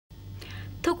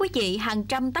Thưa quý vị, hàng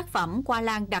trăm tác phẩm hoa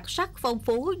lan đặc sắc phong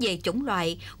phú về chủng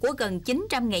loại của gần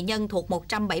 900 nghệ nhân thuộc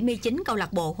 179 câu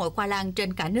lạc bộ hội hoa lan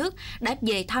trên cả nước đã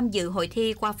về tham dự hội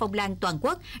thi hoa phong lan toàn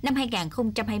quốc năm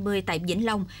 2020 tại Vĩnh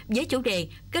Long với chủ đề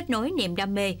Kết nối niềm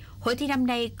đam mê. Hội thi năm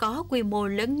nay có quy mô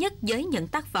lớn nhất với những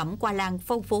tác phẩm hoa lan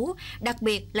phong phú, đặc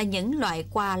biệt là những loại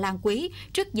hoa lan quý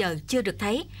trước giờ chưa được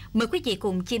thấy. Mời quý vị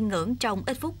cùng chiêm ngưỡng trong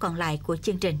ít phút còn lại của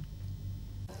chương trình.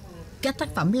 Các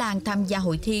tác phẩm lan tham gia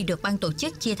hội thi được ban tổ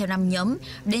chức chia theo 5 nhóm: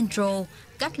 dendro,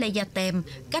 cách lê gia tem,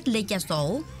 cách lê gia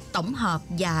sổ, tổng hợp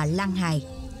và lan hài.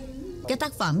 Các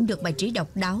tác phẩm được bài trí độc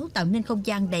đáo tạo nên không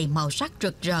gian đầy màu sắc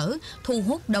rực rỡ, thu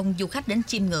hút đông du khách đến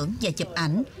chiêm ngưỡng và chụp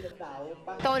ảnh.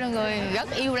 Tôi là người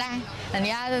rất yêu lan, thành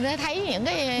ra tôi thấy những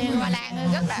cái hoa lan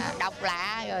rất là độc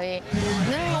lạ, rồi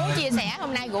nên muốn chia sẻ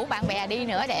hôm nay rủ bạn bè đi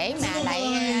nữa để mà lại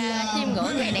chiêm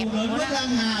ngưỡng vẻ đẹp của nó.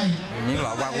 Những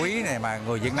loại hoa quý này mà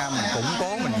người Việt Nam mình củng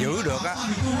cố, mình giữ được á,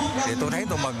 thì tôi thấy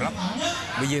tôi mừng lắm,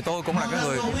 bởi vì tôi cũng là cái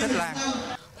người cũng thích lan.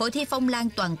 Hội thi phong lan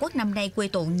toàn quốc năm nay quy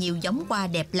tụ nhiều giống hoa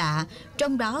đẹp lạ,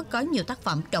 trong đó có nhiều tác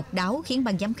phẩm độc đáo khiến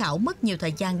ban giám khảo mất nhiều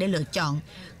thời gian để lựa chọn.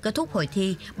 Kết thúc hội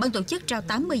thi, ban tổ chức trao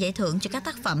 80 giải thưởng cho các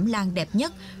tác phẩm lan đẹp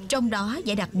nhất, trong đó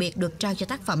giải đặc biệt được trao cho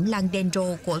tác phẩm lan dendro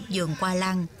của vườn hoa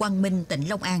lan Quang Minh, tỉnh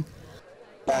Long An.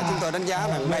 Chúng tôi đánh giá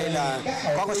rằng đây là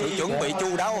có cái sự chuẩn bị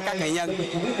chu đáo của các nghệ nhân,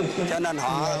 cho nên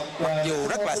họ mặc dù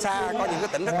rất là xa, có những cái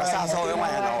tỉnh rất là xa xôi ở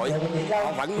ngoài Hà Nội,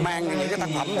 họ vẫn mang những cái tác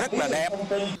phẩm rất là đẹp.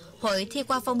 Hội thi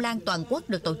hoa phong lan toàn quốc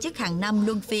được tổ chức hàng năm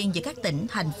luân phiên giữa các tỉnh,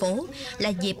 thành phố, là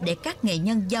dịp để các nghệ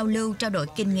nhân giao lưu, trao đổi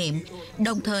kinh nghiệm,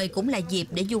 đồng thời cũng là dịp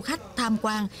để du khách tham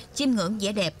quan, chiêm ngưỡng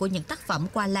vẻ đẹp của những tác phẩm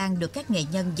hoa lan được các nghệ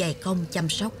nhân dày công chăm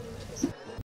sóc.